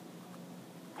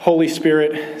Holy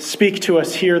Spirit, speak to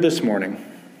us here this morning.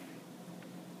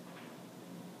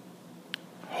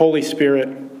 Holy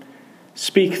Spirit,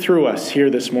 speak through us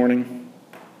here this morning.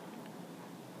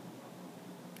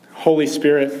 Holy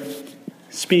Spirit,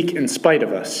 speak in spite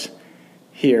of us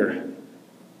here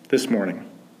this morning.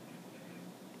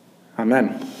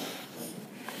 Amen.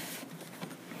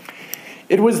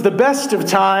 It was the best of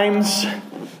times.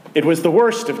 It was the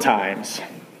worst of times.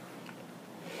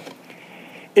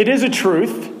 It is a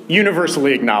truth,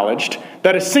 universally acknowledged,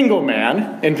 that a single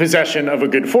man in possession of a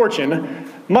good fortune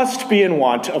must be in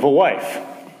want of a wife.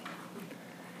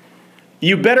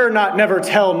 You better not never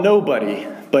tell nobody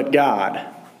but God.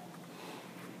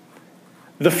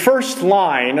 The first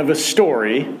line of a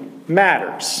story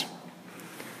matters.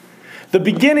 The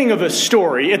beginning of a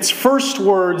story, its first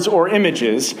words or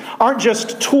images, aren't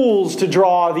just tools to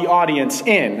draw the audience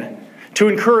in, to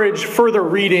encourage further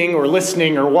reading or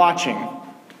listening or watching.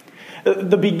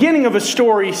 The beginning of a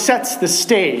story sets the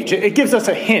stage. It gives us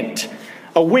a hint,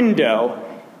 a window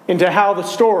into how the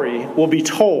story will be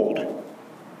told.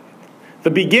 The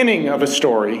beginning of a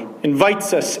story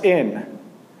invites us in,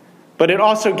 but it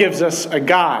also gives us a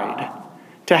guide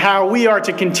to how we are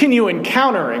to continue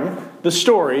encountering the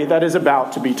story that is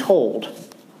about to be told.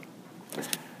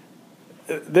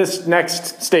 This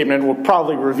next statement will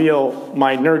probably reveal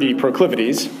my nerdy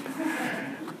proclivities,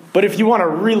 but if you want a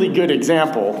really good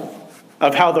example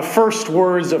of how the first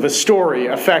words of a story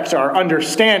affect our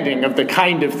understanding of the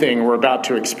kind of thing we're about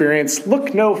to experience,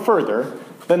 look no further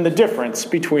than the difference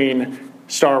between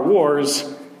Star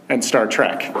Wars and Star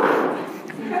Trek.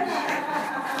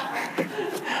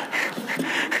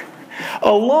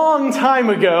 A long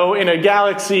time ago in a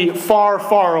galaxy far,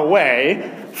 far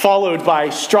away, followed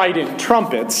by strident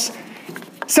trumpets,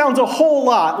 sounds a whole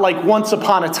lot like Once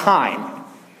Upon a Time.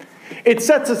 It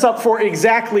sets us up for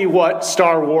exactly what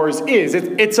Star Wars is.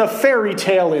 It's a fairy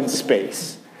tale in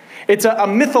space. It's a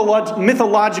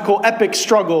mythological epic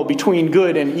struggle between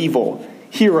good and evil,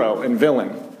 hero and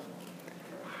villain.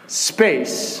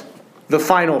 Space, the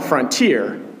final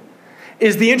frontier,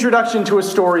 is the introduction to a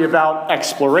story about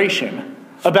exploration,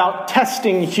 about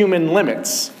testing human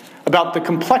limits, about the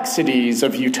complexities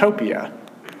of utopia.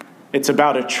 It's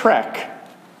about a trek,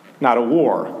 not a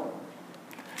war.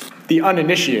 The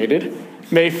uninitiated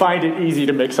may find it easy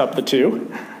to mix up the two.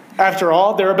 After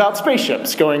all, they're about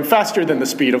spaceships going faster than the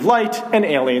speed of light and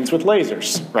aliens with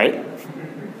lasers, right?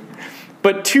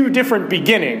 But two different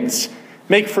beginnings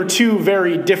make for two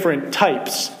very different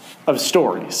types of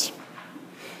stories.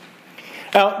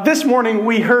 Now, this morning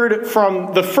we heard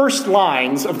from the first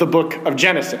lines of the book of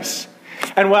Genesis.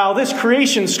 And while this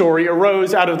creation story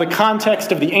arose out of the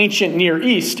context of the ancient Near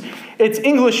East, its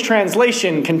English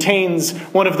translation contains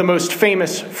one of the most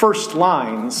famous first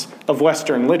lines of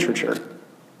Western literature.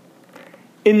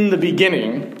 In the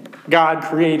beginning, God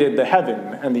created the heaven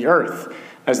and the earth,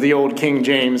 as the old King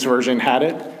James Version had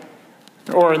it,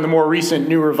 or in the more recent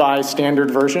New Revised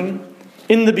Standard Version,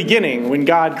 in the beginning, when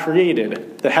God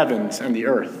created the heavens and the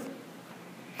earth.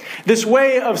 This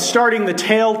way of starting the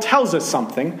tale tells us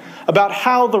something about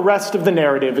how the rest of the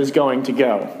narrative is going to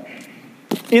go.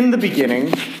 In the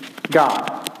beginning,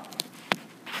 God.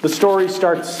 The story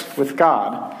starts with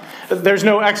God. There's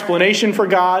no explanation for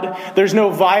God. There's no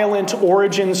violent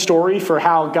origin story for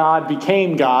how God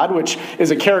became God, which is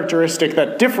a characteristic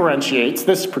that differentiates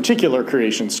this particular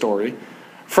creation story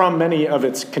from many of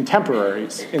its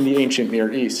contemporaries in the ancient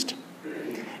Near East.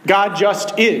 God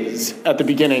just is at the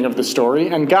beginning of the story,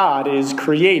 and God is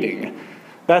creating.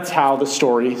 That's how the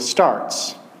story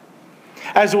starts.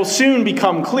 As will soon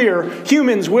become clear,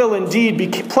 humans will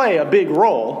indeed play a big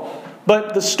role,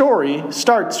 but the story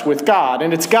starts with God,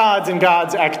 and it's God's and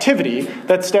God's activity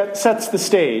that sets the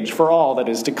stage for all that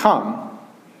is to come.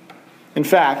 In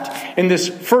fact, in this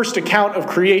first account of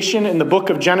creation in the book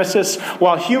of Genesis,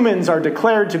 while humans are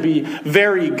declared to be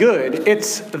very good,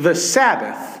 it's the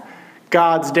Sabbath,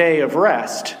 God's day of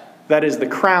rest, that is the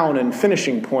crown and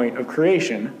finishing point of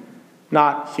creation,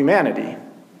 not humanity.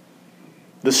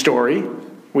 The story,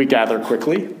 we gather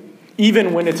quickly,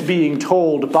 even when it's being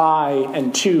told by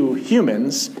and to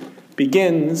humans,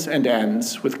 begins and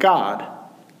ends with God.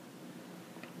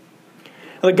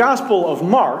 The Gospel of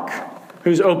Mark,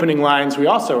 whose opening lines we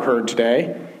also heard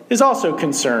today, is also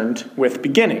concerned with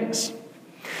beginnings.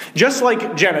 Just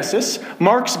like Genesis,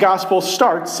 Mark's Gospel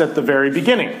starts at the very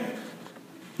beginning,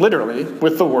 literally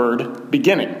with the word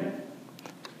beginning.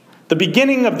 The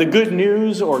beginning of the good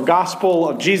news or gospel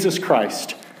of Jesus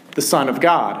Christ, the Son of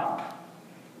God.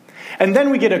 And then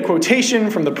we get a quotation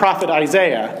from the prophet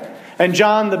Isaiah and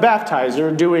John the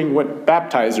Baptizer doing what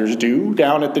baptizers do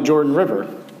down at the Jordan River.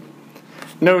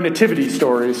 No nativity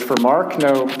stories for Mark,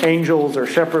 no angels or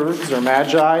shepherds or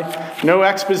magi, no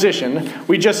exposition.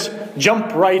 We just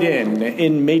jump right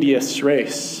in medias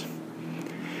res.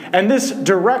 And this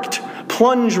direct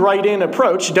plunge right in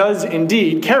approach does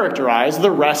indeed characterize the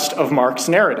rest of Mark's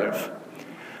narrative.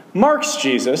 Mark's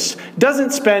Jesus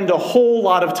doesn't spend a whole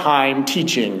lot of time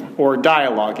teaching or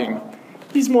dialoguing.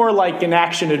 He's more like an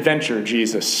action-adventure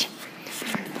Jesus.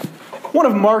 One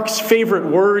of Mark's favorite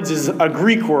words is a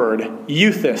Greek word,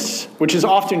 euthys, which is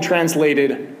often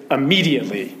translated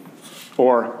immediately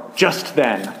or just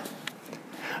then.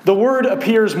 The word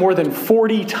appears more than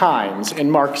 40 times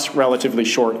in Mark's relatively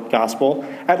short gospel,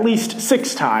 at least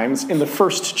 6 times in the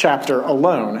first chapter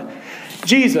alone.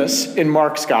 Jesus, in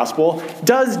Mark's gospel,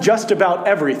 does just about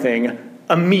everything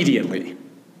immediately.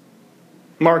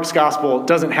 Mark's gospel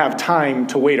doesn't have time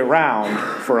to wait around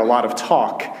for a lot of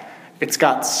talk. It's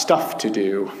got stuff to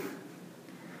do.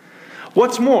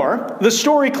 What's more, the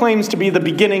story claims to be the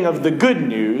beginning of the good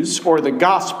news, or the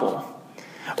gospel.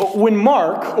 When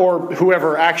Mark, or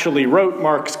whoever actually wrote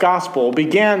Mark's gospel,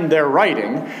 began their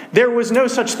writing, there was no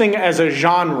such thing as a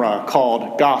genre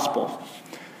called gospel.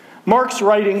 Mark's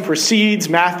writing precedes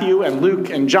Matthew and Luke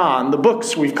and John, the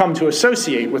books we've come to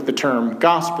associate with the term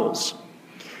gospels.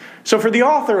 So for the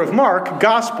author of Mark,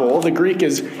 gospel, the Greek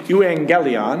is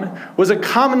euangelion, was a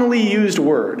commonly used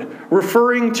word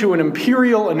referring to an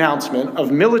imperial announcement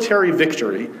of military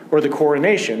victory or the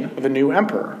coronation of a new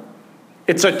emperor.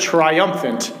 It's a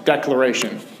triumphant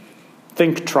declaration.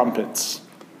 Think trumpets.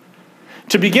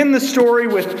 To begin the story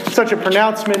with such a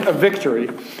pronouncement of victory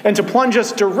and to plunge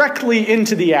us directly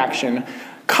into the action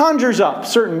conjures up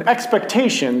certain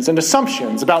expectations and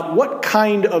assumptions about what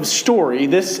kind of story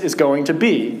this is going to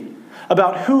be,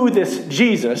 about who this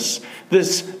Jesus,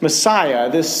 this Messiah,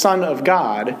 this Son of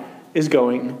God is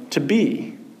going to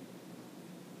be.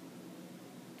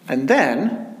 And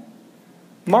then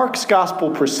Mark's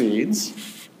gospel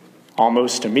proceeds,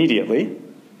 almost immediately,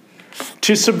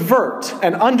 to subvert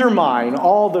and undermine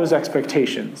all those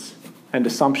expectations and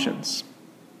assumptions.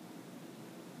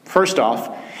 First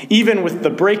off, even with the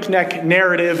breakneck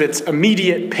narrative, its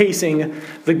immediate pacing,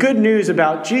 the good news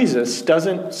about Jesus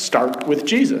doesn't start with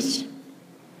Jesus.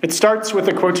 It starts with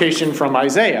a quotation from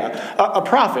Isaiah, a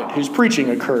prophet whose preaching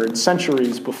occurred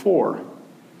centuries before.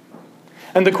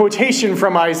 And the quotation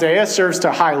from Isaiah serves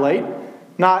to highlight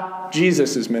not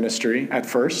Jesus' ministry at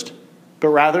first, but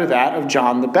rather that of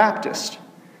John the Baptist,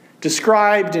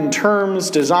 described in terms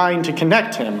designed to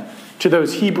connect him to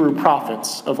those Hebrew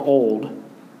prophets of old.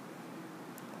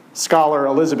 Scholar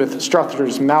Elizabeth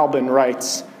Struthers-Malbin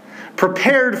writes,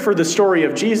 "Prepared for the story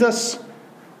of Jesus,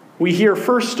 we hear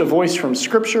first a voice from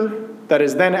Scripture that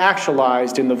is then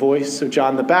actualized in the voice of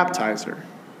John the Baptizer.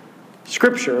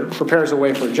 Scripture prepares a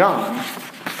way for John,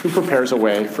 who prepares a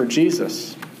way for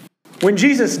Jesus." When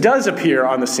Jesus does appear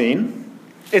on the scene,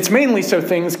 it's mainly so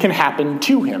things can happen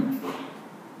to him.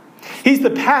 He's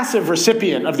the passive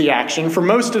recipient of the action for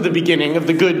most of the beginning of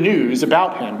the good news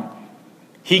about him.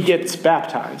 He gets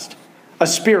baptized. A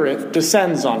spirit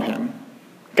descends on him.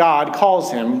 God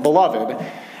calls him beloved.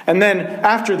 And then,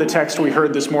 after the text we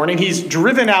heard this morning, he's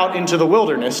driven out into the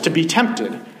wilderness to be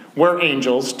tempted, where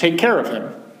angels take care of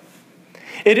him.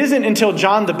 It isn't until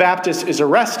John the Baptist is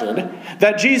arrested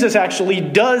that Jesus actually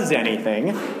does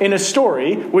anything in a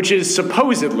story which is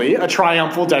supposedly a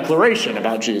triumphal declaration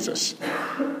about Jesus.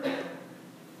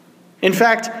 In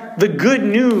fact, the good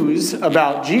news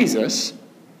about Jesus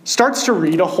starts to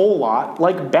read a whole lot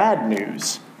like bad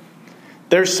news.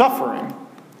 There's suffering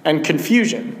and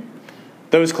confusion.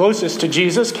 Those closest to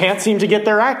Jesus can't seem to get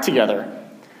their act together.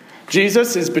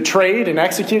 Jesus is betrayed and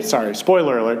executed. Sorry,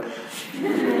 spoiler alert.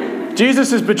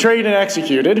 Jesus is betrayed and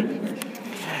executed,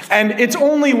 and it's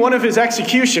only one of his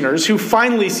executioners who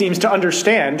finally seems to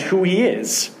understand who he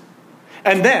is.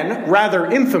 And then, rather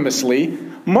infamously,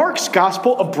 Mark's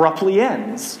gospel abruptly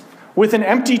ends with an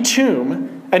empty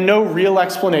tomb and no real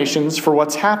explanations for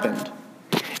what's happened.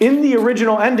 In the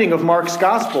original ending of Mark's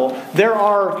gospel, there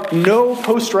are no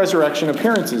post-resurrection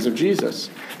appearances of Jesus.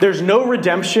 There's no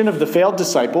redemption of the failed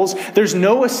disciples. There's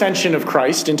no ascension of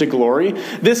Christ into glory.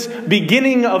 This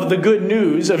beginning of the good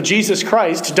news of Jesus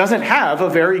Christ doesn't have a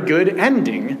very good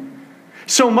ending.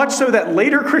 So much so that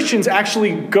later Christians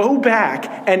actually go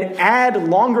back and add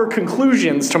longer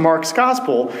conclusions to Mark's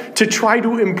gospel to try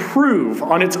to improve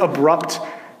on its abrupt,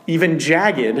 even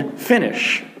jagged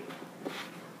finish.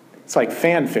 It's like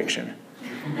fan fiction.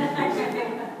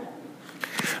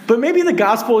 But maybe the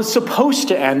gospel is supposed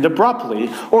to end abruptly,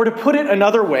 or to put it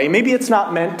another way, maybe it's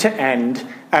not meant to end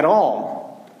at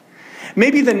all.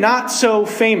 Maybe the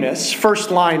not-so-famous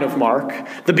first line of Mark,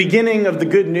 the beginning of the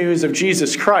good news of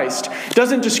Jesus Christ,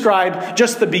 doesn't describe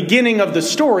just the beginning of the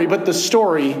story, but the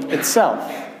story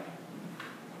itself.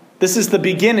 This is the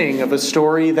beginning of a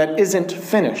story that isn't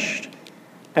finished,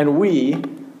 and we,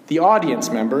 the audience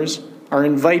members, are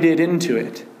invited into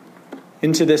it,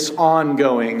 into this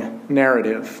ongoing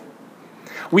narrative.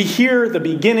 We hear the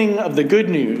beginning of the good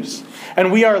news,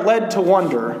 and we are led to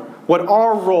wonder what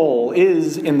our role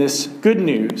is in this good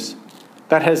news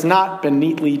that has not been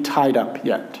neatly tied up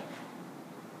yet.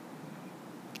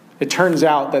 It turns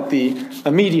out that the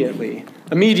immediately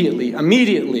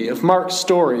of Mark's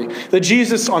story, the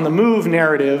Jesus on the move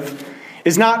narrative,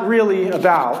 is not really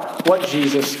about what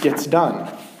Jesus gets done,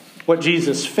 what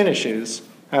Jesus finishes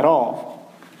at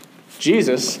all.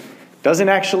 Jesus doesn't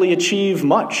actually achieve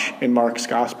much in Mark's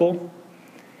gospel.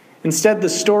 Instead, the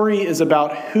story is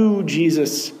about who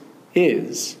Jesus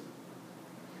is.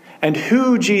 And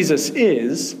who Jesus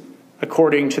is,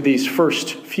 according to these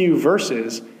first few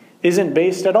verses, isn't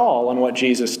based at all on what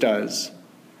Jesus does,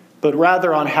 but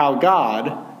rather on how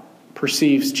God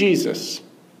perceives Jesus.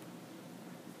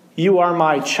 "You are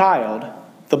my child,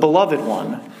 the beloved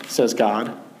one," says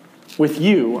God. "With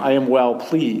you I am well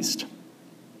pleased."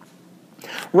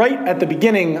 Right at the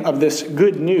beginning of this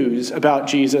good news about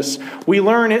Jesus, we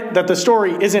learn that the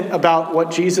story isn't about what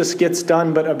Jesus gets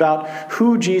done, but about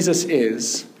who Jesus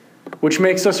is, which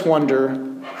makes us wonder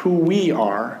who we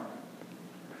are,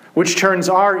 which turns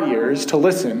our ears to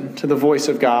listen to the voice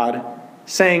of God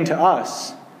saying to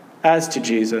us, as to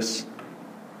Jesus,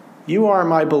 "You are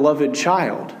my beloved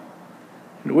child,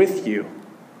 and with you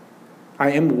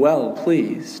I am well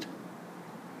pleased."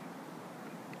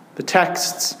 The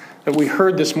texts that we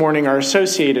heard this morning are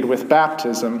associated with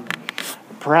baptism.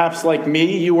 Perhaps like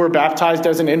me, you were baptized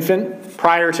as an infant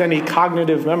prior to any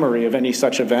cognitive memory of any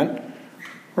such event,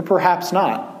 or perhaps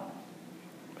not.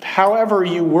 But however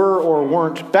you were or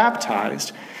weren't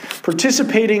baptized,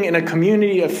 participating in a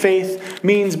community of faith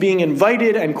means being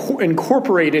invited and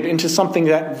incorporated into something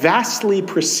that vastly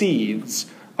precedes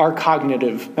our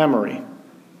cognitive memory.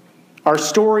 Our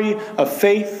story of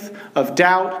faith, of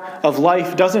doubt, of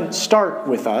life doesn't start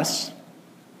with us.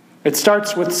 It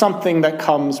starts with something that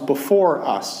comes before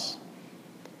us.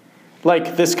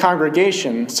 Like this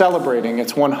congregation celebrating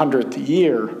its 100th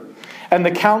year, and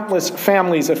the countless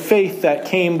families of faith that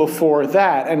came before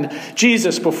that, and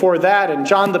Jesus before that, and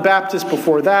John the Baptist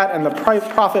before that, and the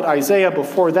prophet Isaiah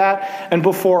before that, and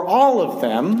before all of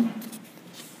them,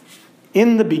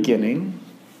 in the beginning,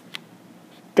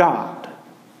 God.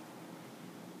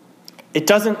 It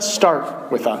doesn't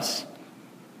start with us.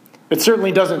 It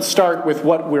certainly doesn't start with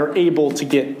what we're able to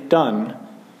get done.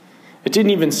 It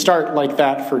didn't even start like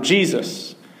that for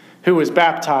Jesus, who was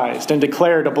baptized and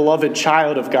declared a beloved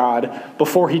child of God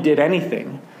before he did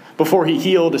anything, before he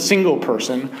healed a single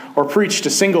person, or preached a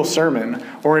single sermon,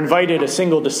 or invited a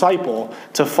single disciple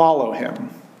to follow him.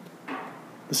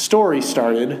 The story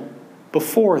started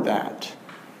before that.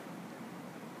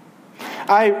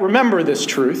 I remember this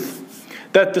truth,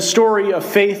 that the story of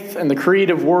faith and the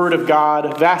creative word of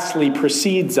God vastly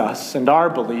precedes us and our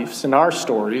beliefs and our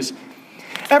stories,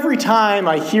 every time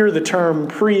I hear the term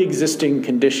pre-existing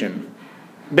condition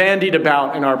bandied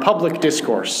about in our public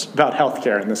discourse about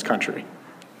healthcare in this country.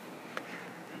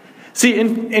 See,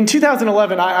 in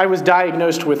 2011, I was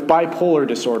diagnosed with bipolar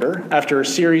disorder after a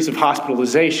series of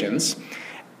hospitalizations.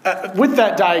 With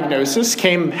that diagnosis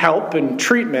came help and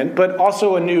treatment, but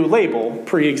also a new label,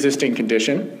 pre-existing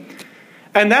condition.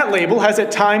 And that label has at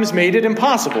times made it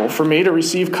impossible for me to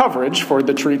receive coverage for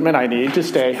the treatment I need to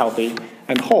stay healthy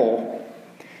and whole.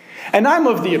 And I'm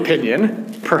of the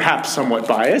opinion, perhaps somewhat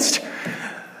biased,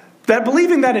 that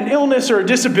believing that an illness or a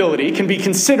disability can be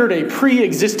considered a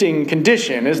pre-existing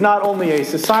condition is not only a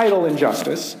societal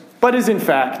injustice, but is in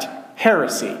fact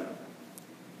heresy.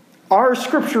 Our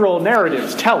scriptural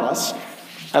narratives tell us,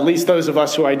 at least those of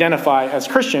us who identify as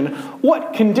Christian,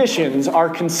 what conditions are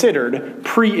considered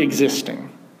pre-existing.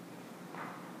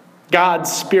 God's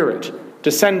Spirit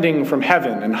descending from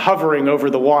heaven and hovering over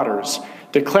the waters,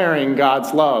 declaring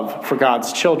God's love for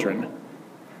God's children.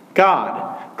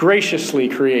 God graciously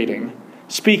creating,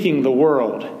 speaking the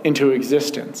world into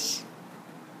existence.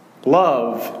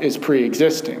 Love is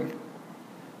pre-existing.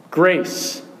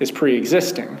 Grace is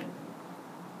pre-existing.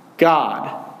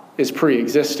 God is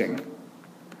pre-existing.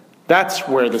 That's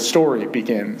where the story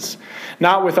begins.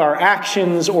 Not with our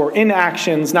actions or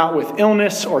inactions, not with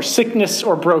illness or sickness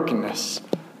or brokenness,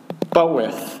 but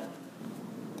with,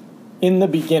 in the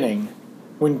beginning,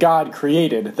 when God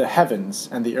created the heavens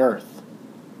and the earth.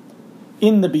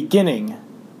 In the beginning,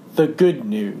 the good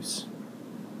news.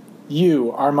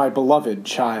 You are my beloved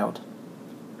child.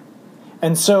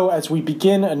 And so, as we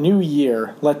begin a new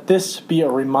year, let this be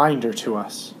a reminder to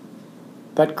us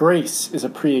that grace is a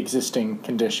pre-existing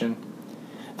condition,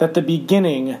 that the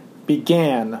beginning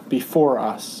began before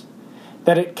us,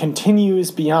 that it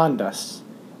continues beyond us,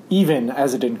 even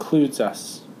as it includes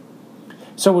us.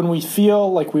 So when we feel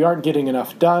like we aren't getting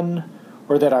enough done,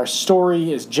 or that our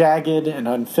story is jagged and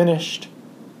unfinished,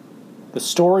 the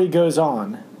story goes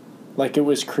on like it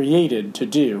was created to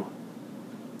do.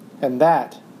 And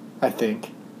that, I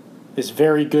think, is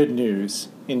very good news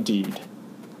indeed.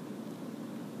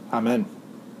 Amen.